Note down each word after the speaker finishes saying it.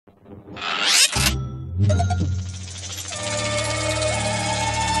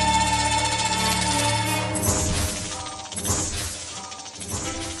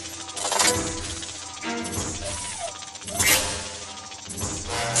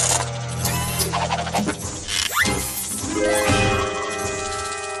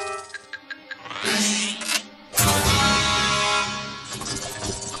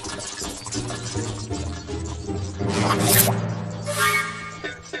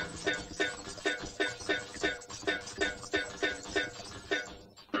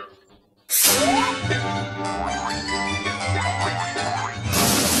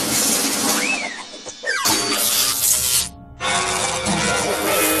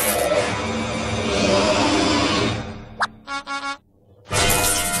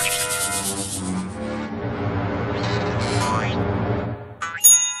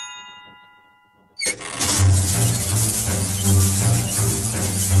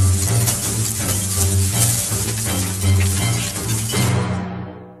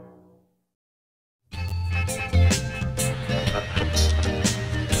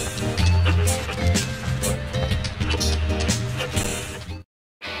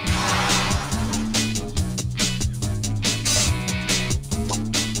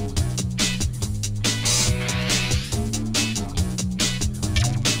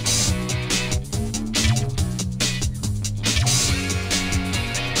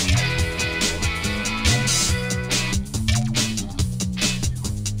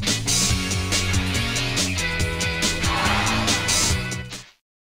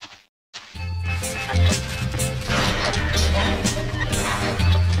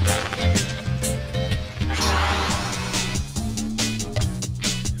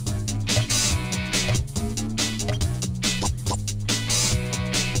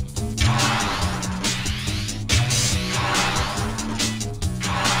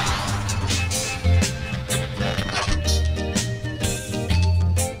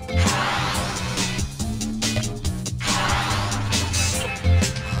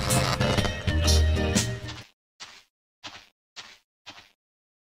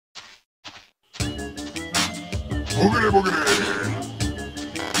보그레 보그레.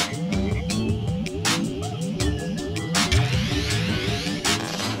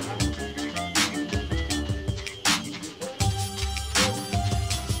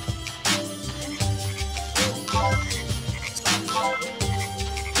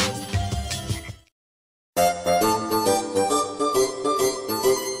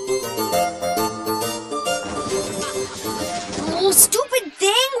 Oh, stupid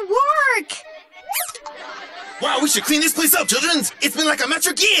thing, work! Wow, we should clean this place up, children! It's been like a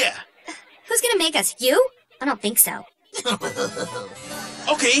metric year! Who's gonna make us? You? I don't think so.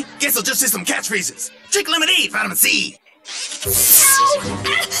 Okay, guess I'll just say some catchphrases. Drink lemonade, vitamin C! Ow!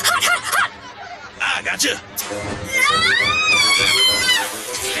 Hot, hot, hot! Ah, gotcha!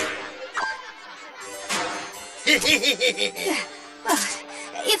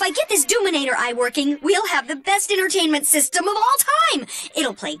 If I get this Doominator eye working, we'll have the best entertainment system of all time.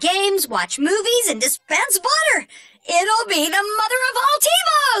 It'll play games, watch movies, and dispense butter. It'll be the mother of all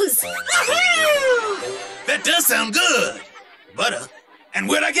TiVos! Woohoo! That does sound good! Butter? And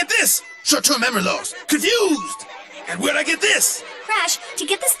where'd I get this? Short-term memory loss. Confused! And where'd I get this? Crash, to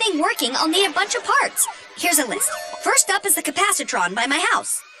get this thing working, I'll need a bunch of parts. Here's a list. First up is the capacitron by my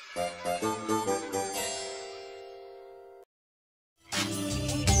house.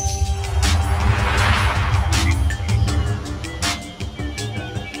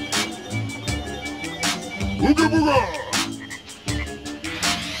 Booga booga!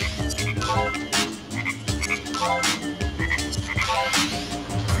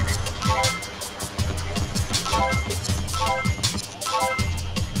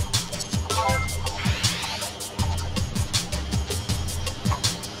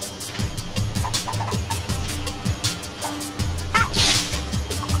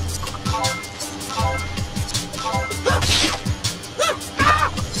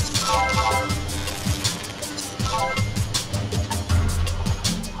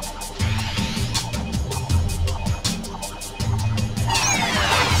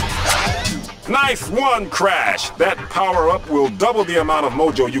 Nice one, Crash! That power-up will double the amount of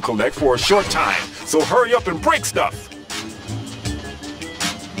mojo you collect for a short time, so hurry up and break stuff!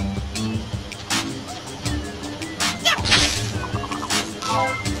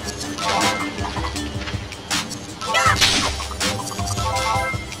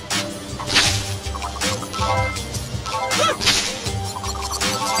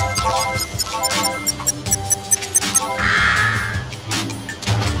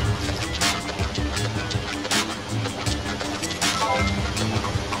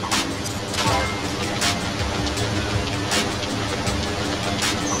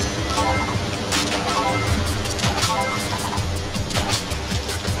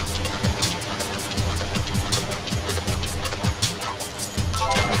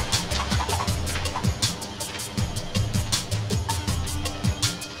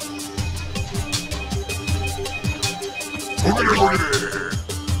 Boogity boogity.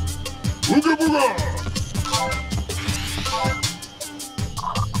 Booga booga.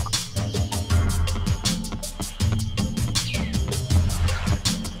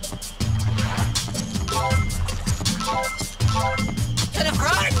 To the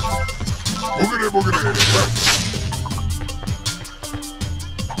front! Boogity boogity.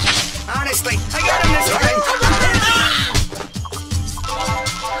 Honestly, I got him this time!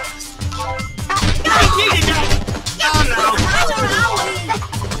 I needed that! Oh no!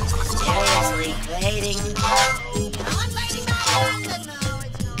 Seriously, waiting.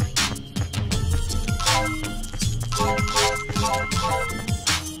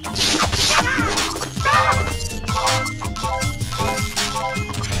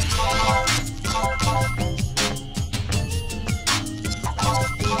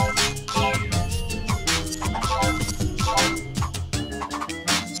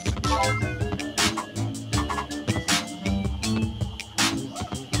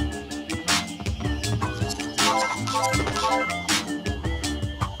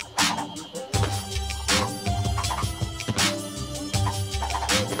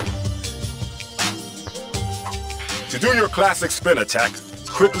 To do your classic spin attack,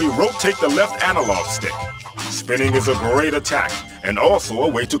 quickly rotate the left analog stick. Spinning is a great attack, and also a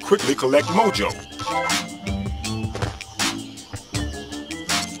way to quickly collect mojo.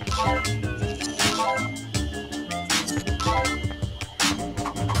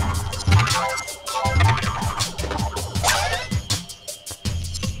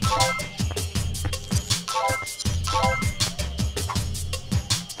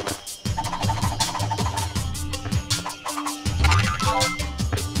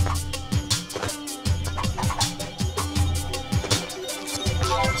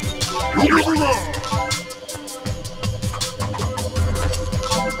 Booga booga.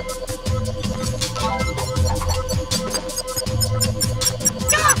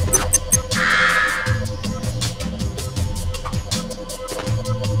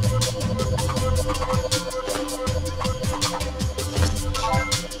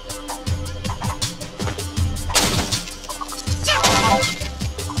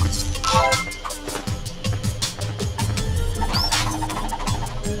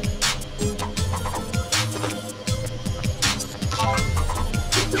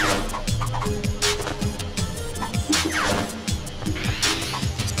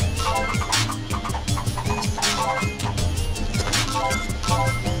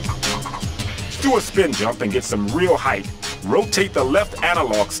 Do a spin jump and get some real height. Rotate the left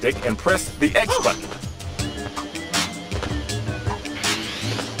analog stick and press the X button.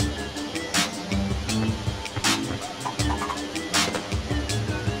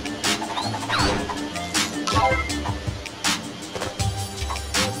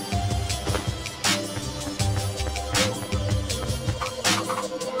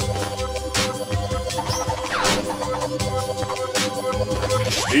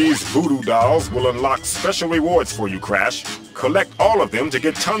 These voodoo dolls will unlock special rewards for you, Crash. Collect all of them to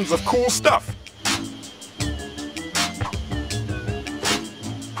get tons of cool stuff.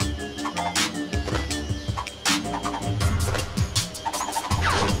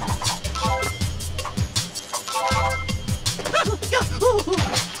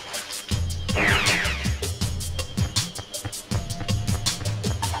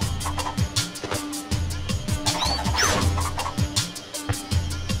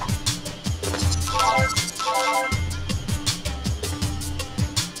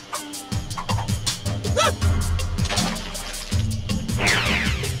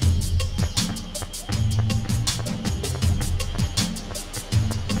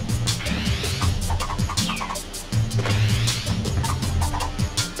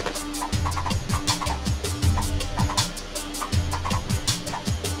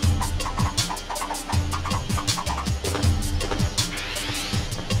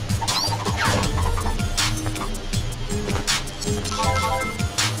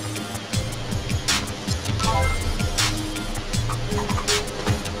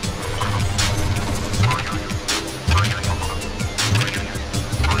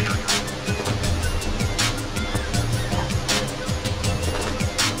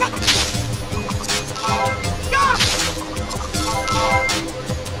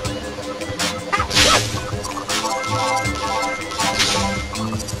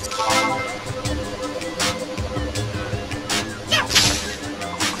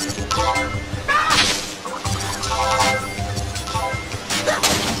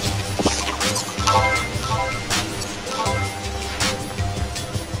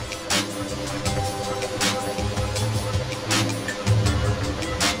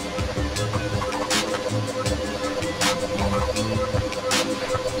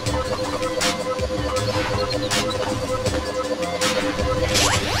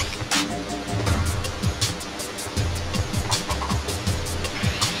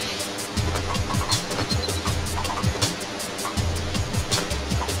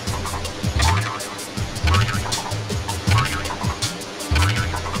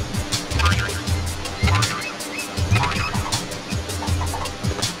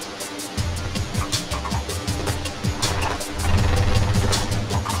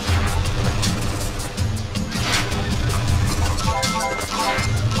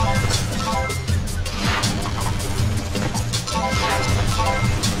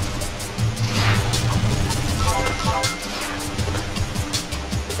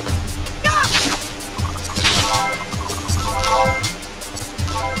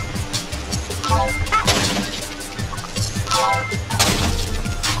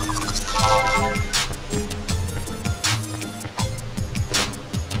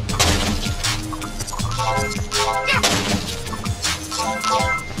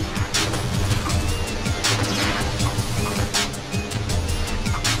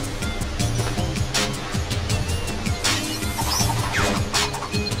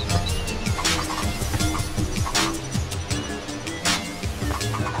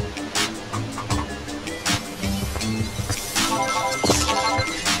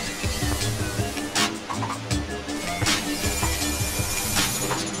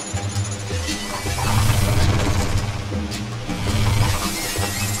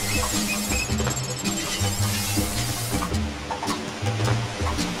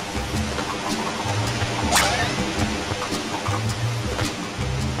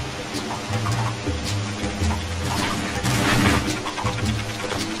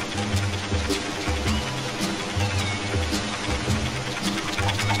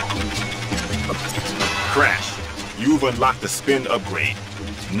 you've unlocked the spin upgrade.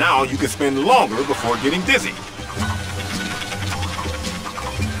 Now you can spin longer before getting dizzy.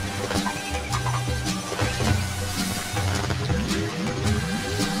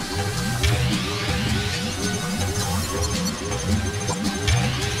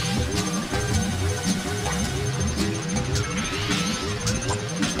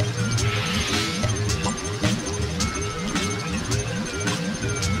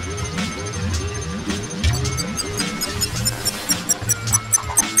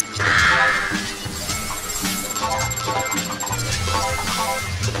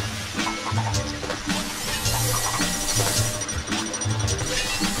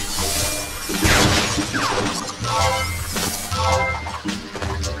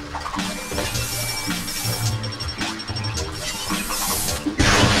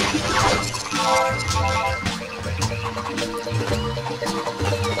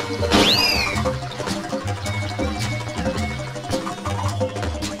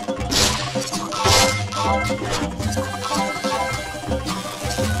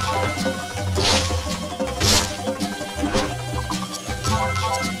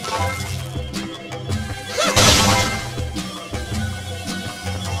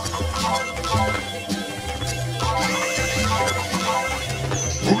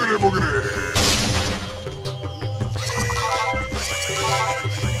 Boogity, boogity.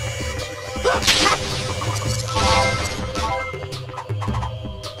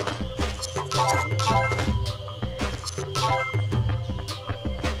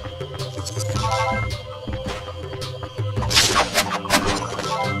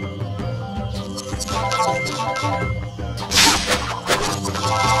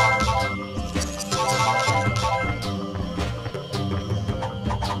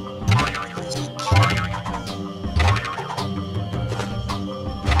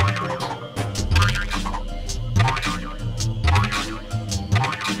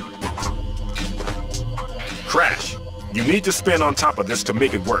 Crash. You need to spin on top of this to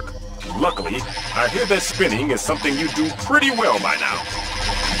make it work. Luckily, I hear that spinning is something you do pretty well by now.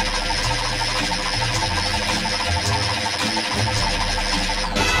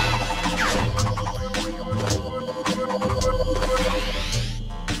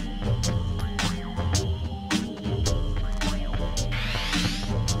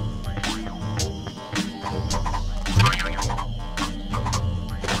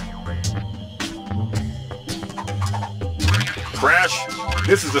 Crash,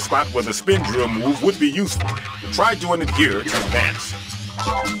 this is the spot where the spin drill move would be useful. Try doing it here to advance.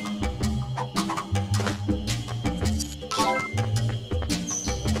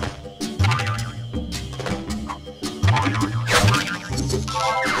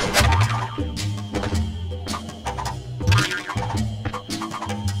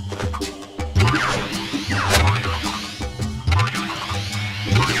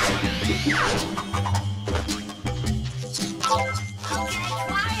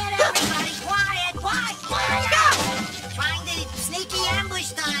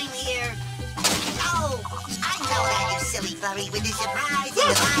 With the surprise and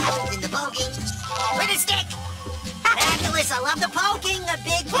the bombs and the poking. With a stick! Fabulous, I love the poking. A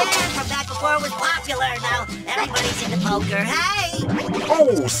big fan from back before it was popular. Now everybody's into poker. Hey!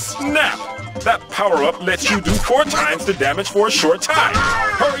 Oh, snap! That power-up lets you do 4 times the damage for a short time.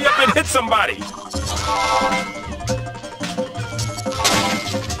 Hurry up and hit somebody!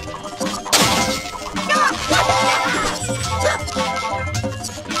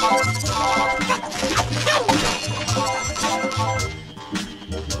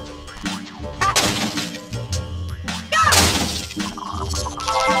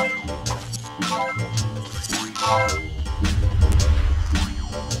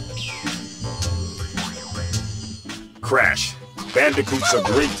 Crash. Bandicoots are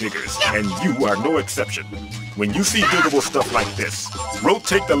great diggers, and you are no exception. When you see diggable stuff like this,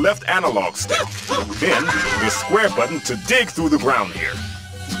 rotate the left analog stick, then the square button to dig through the ground here.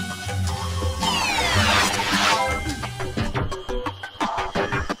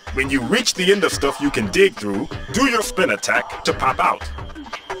 When you reach the end of stuff you can dig through, do your spin attack to pop out.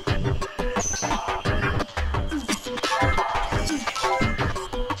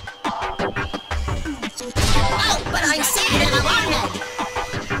 I'm seeing an alarm egg.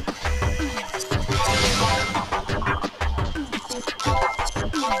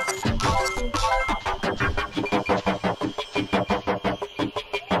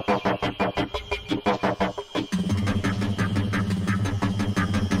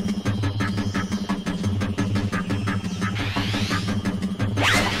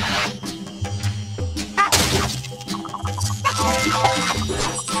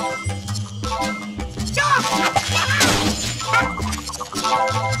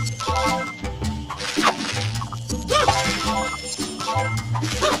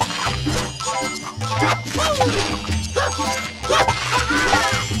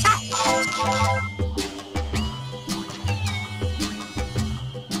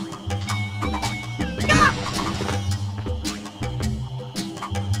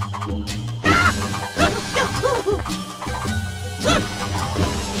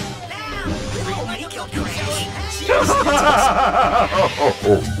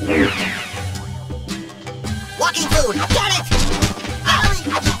 Walking food, get it!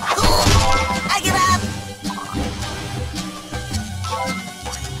 I give up!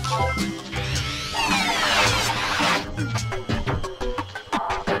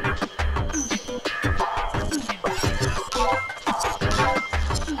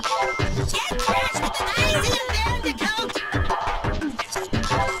 Get crashed with the Easy Bandicoot!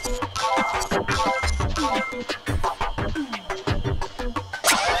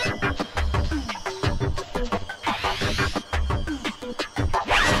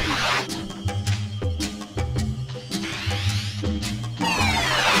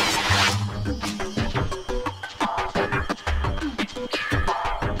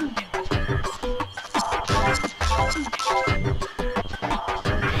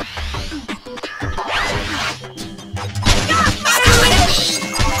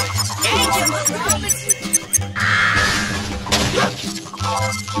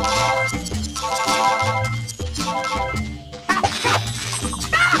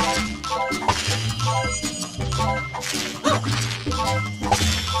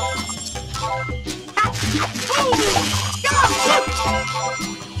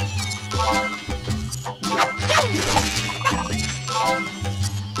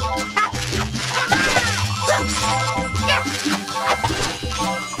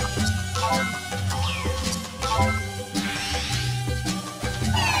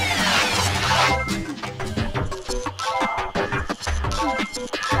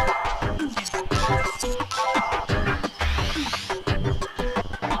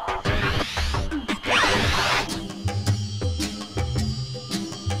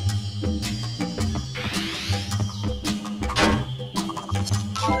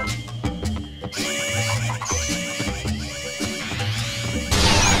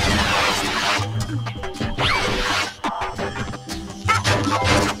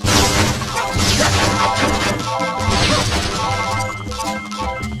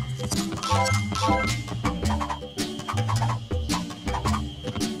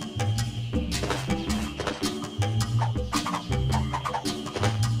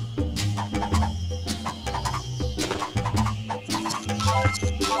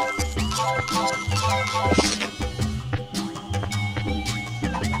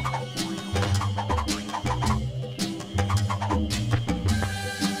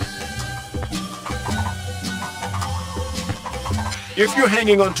 If you're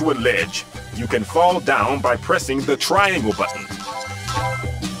hanging onto a ledge, you can fall down by pressing the triangle button.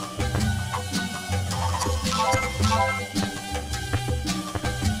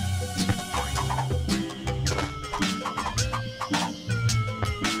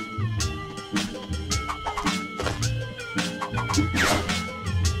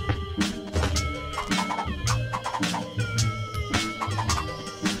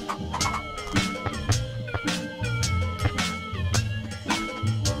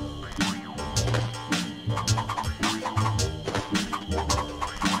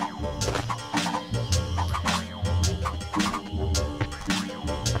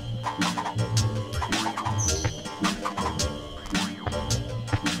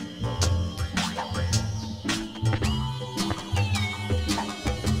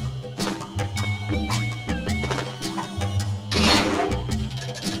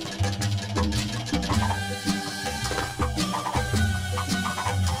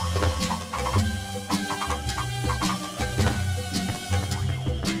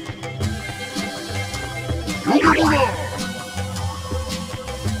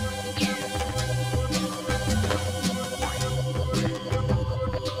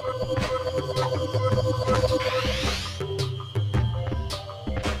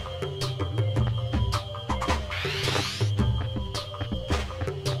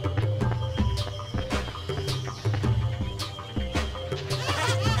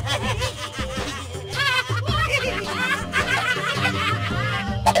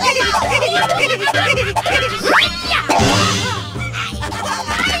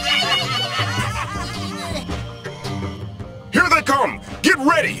 Here they come! Get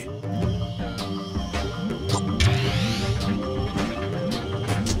ready!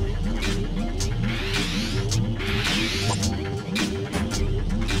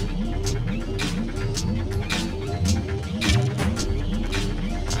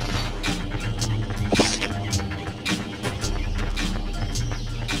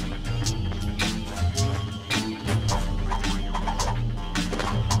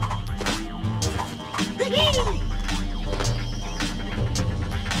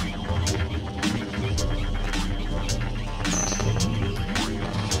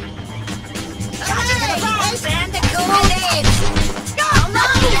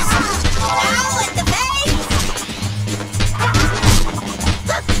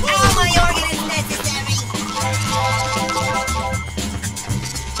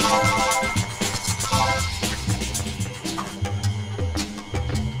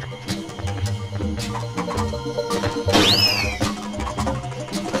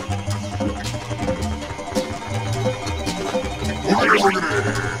 Boogity,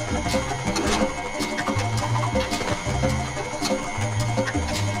 boogity.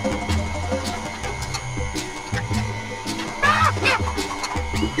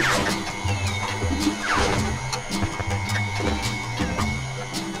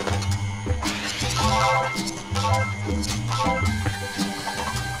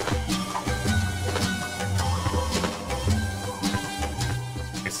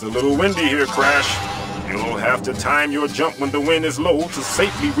 It's a little windy here, Crash. You'll have to time your jump when the wind is low to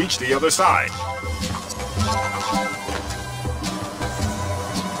safely reach the other side.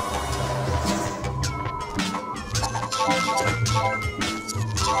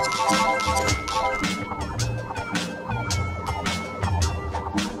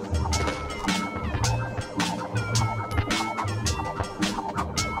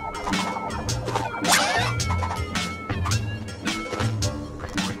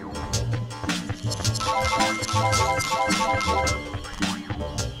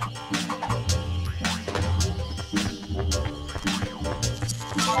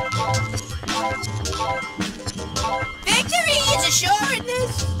 Victory is assured in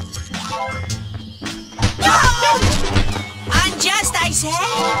this. No! Unjust, I say.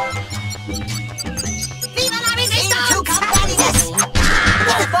 Viva la resistance! Into competitiveness.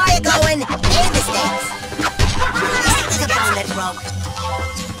 Get the fire going in the States. Think about it, bro.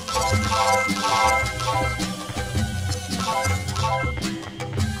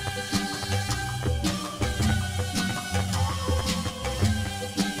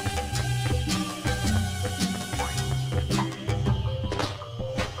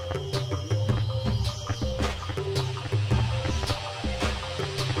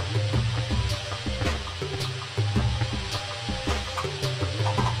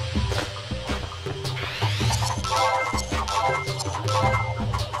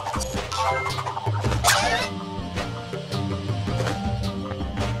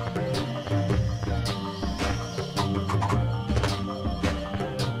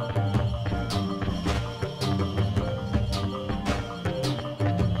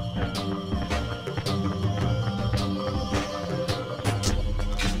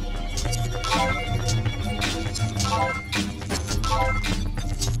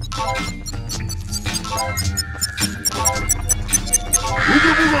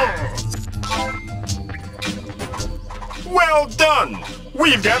 Well done!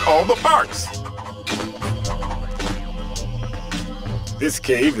 We've got all the parts! This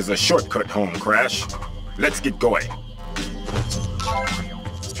cave is a shortcut home, Crash. Let's get going.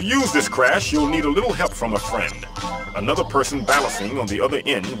 To use this, Crash, you'll need a little help from a friend. Another person balancing on the other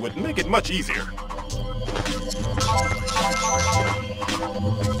end would make it much easier.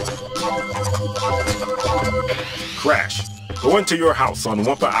 Crash, go into your house on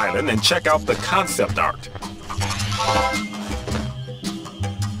Wumpa Island and check out the concept art.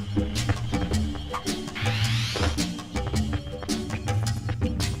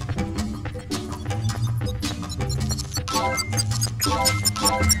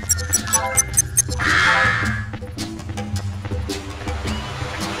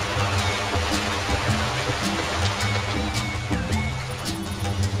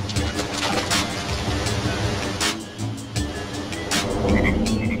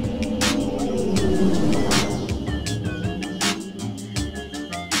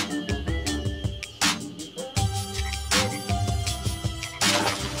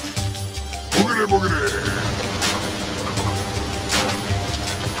 Boogity, boogity.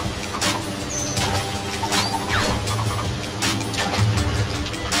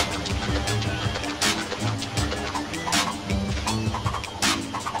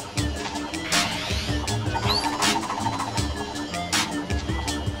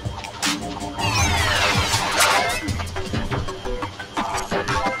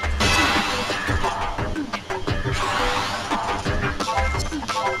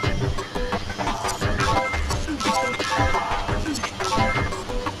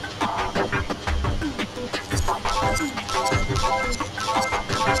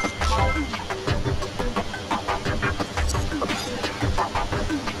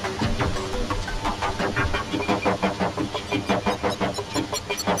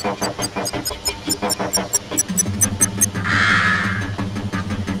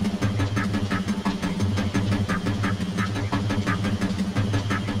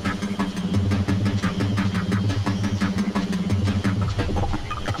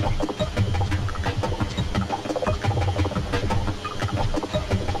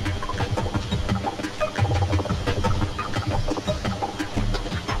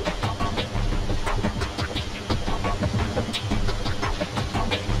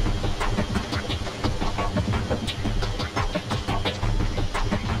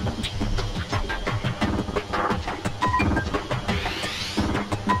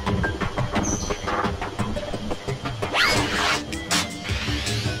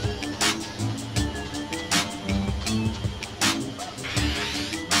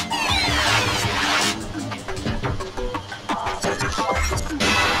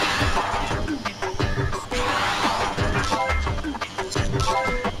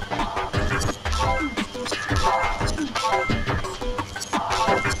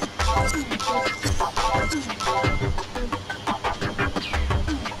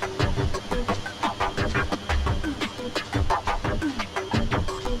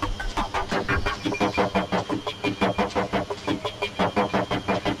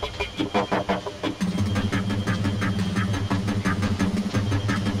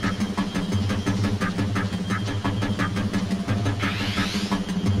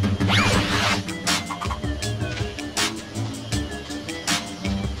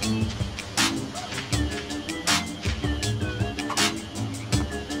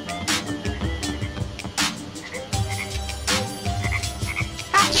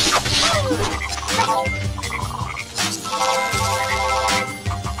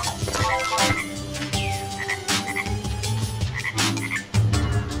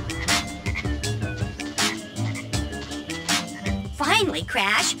 Finally,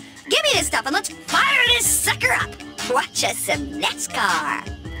 Crash. Give me this stuff and let's fire this sucker up. Watch us some NASCAR.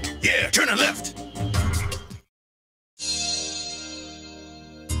 Yeah, turn and left.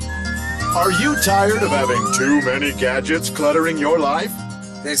 Are you tired of having too many gadgets cluttering your life?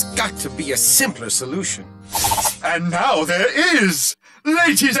 There's got to be a simpler solution. And now there is!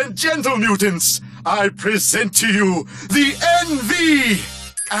 Ladies and gentle mutants, I present to you the NV!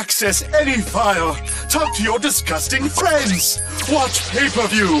 Access any file, talk to your disgusting friends, watch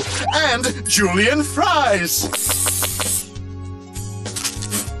pay-per-view, and Julian fries!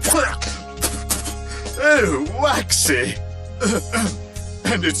 Oh, waxy.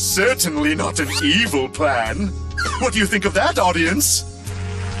 And it's certainly not an evil plan. What do you think of that, audience?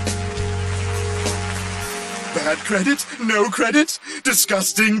 Bad credit? No credit?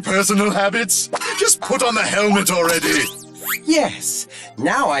 Disgusting personal habits? Just put on the helmet already! Yes,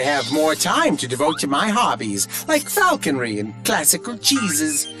 now I have more time to devote to my hobbies, like falconry and classical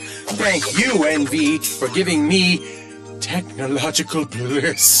cheeses. Thank you, NV, for giving me technological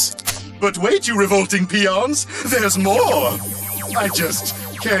bliss. But wait, you revolting peons! There's more! I just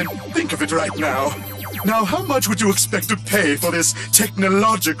can't think of it right now. Now, how much would you expect to pay for this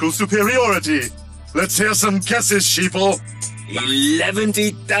technological superiority? Let's hear some guesses, sheeple.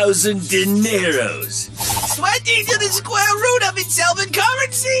 11,000 dineros. 20 to the square root of its Elven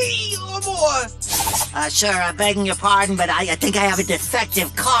currency, or more. Sir, I'm begging your pardon, but I think I have a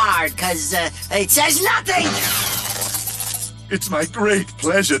defective card, because it says nothing! It's my great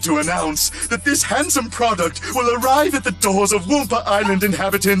pleasure to announce that this handsome product will arrive at the doors of Woompa Island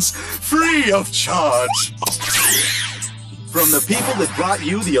inhabitants free of charge. From the people that brought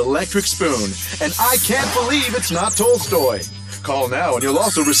you the electric spoon, and I can't believe it's not Tolstoy. Call now and you'll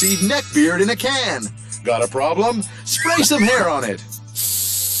also receive neckbeard in a can. Got a problem? Spray some hair on it.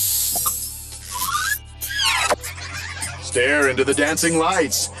 Stare into the dancing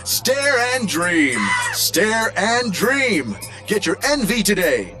lights. Stare and dream. Stare and dream. Get your NV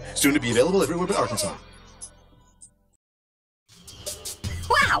today. Soon to be available everywhere but Arkansas.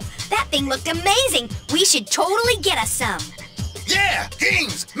 Wow, that thing looked amazing. We should totally get us some. Yeah,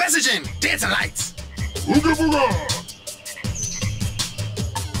 games, messaging, dancing lights. Ooga booga!